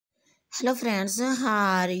Hello friends,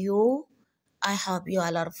 how are you? I hope you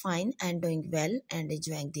all are fine and doing well and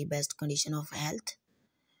enjoying the best condition of health.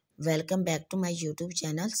 Welcome back to my YouTube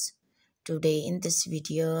channels. Today in this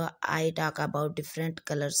video, I talk about different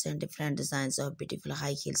colors and different designs of beautiful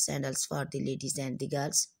high heel sandals for the ladies and the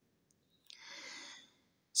girls.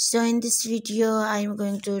 So in this video, I am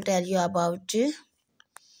going to tell you about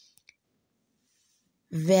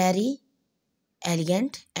very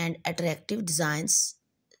elegant and attractive designs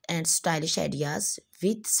and stylish ideas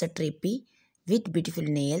with strappy, with beautiful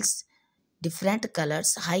nails, different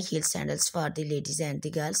colors, high heel sandals for the ladies and the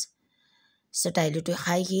girls, style to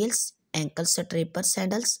high heels, ankle strapper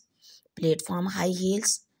sandals, platform high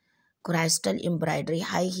heels, crystal embroidery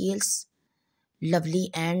high heels, lovely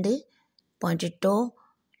and pointed toe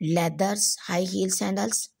leathers high heel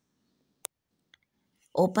sandals,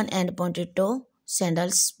 open and pointed toe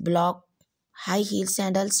sandals, block high heel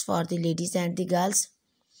sandals for the ladies and the girls,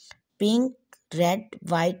 pink, red,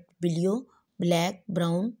 white, blue, black,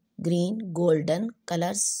 brown, green, golden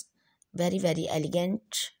colors. Very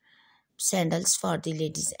elegant sandals for the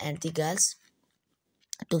ladies and the girls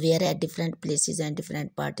to wear at different places and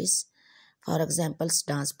different parties. For example,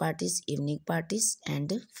 dance parties, evening parties,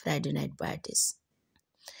 and Friday night parties.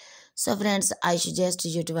 So friends, I suggest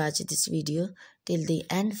you to watch this video till the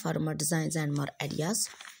end for more designs and more ideas.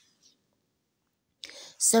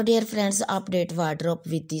 So dear friends, update wardrobe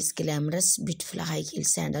with these glamorous, beautiful high heel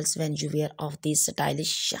sandals. When you wear of these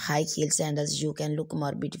stylish high heel sandals, you can look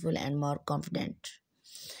more beautiful and more confident.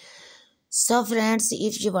 So friends,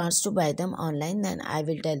 if you want to buy them online, then I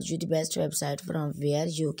will tell you the best website from where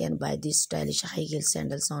you can buy these stylish high heel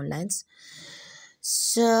sandals online.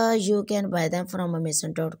 So you can buy them from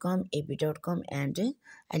amazon.com, ap.com and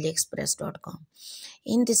aliexpress.com.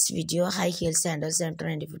 In this video, high heel sandals and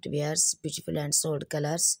trendy footwears, beautiful and sold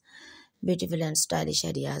colors, beautiful and stylish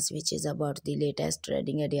ideas, which is about the latest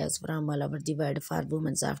trending ideas from all over the world for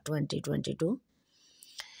women of 2022.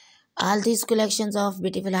 All these collections of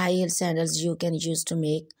beautiful high heel sandals you can use to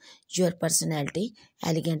make your personality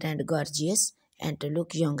elegant and gorgeous and to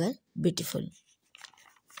look younger, beautiful.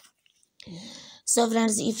 So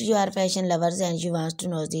friends, if you are fashion lovers and you want to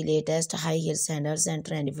know the latest high heel sandals and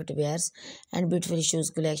trendy footwears and beautiful shoes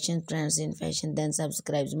collection trends in fashion, then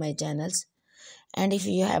subscribe to my channels. And if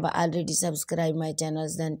you have already subscribed my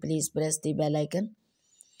channels, then please press the bell icon.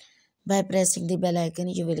 By pressing the bell icon,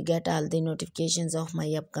 you will get all the notifications of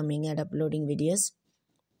my upcoming and uploading videos.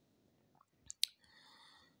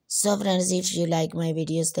 So friends, if you like my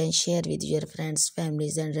videos, then share with your friends,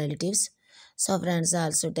 families and relatives. So friends,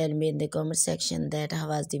 also tell me in the comment section that how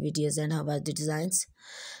was the videos and how was the designs.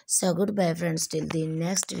 So goodbye friends, till the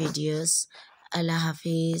next videos. Allah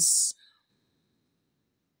Hafiz.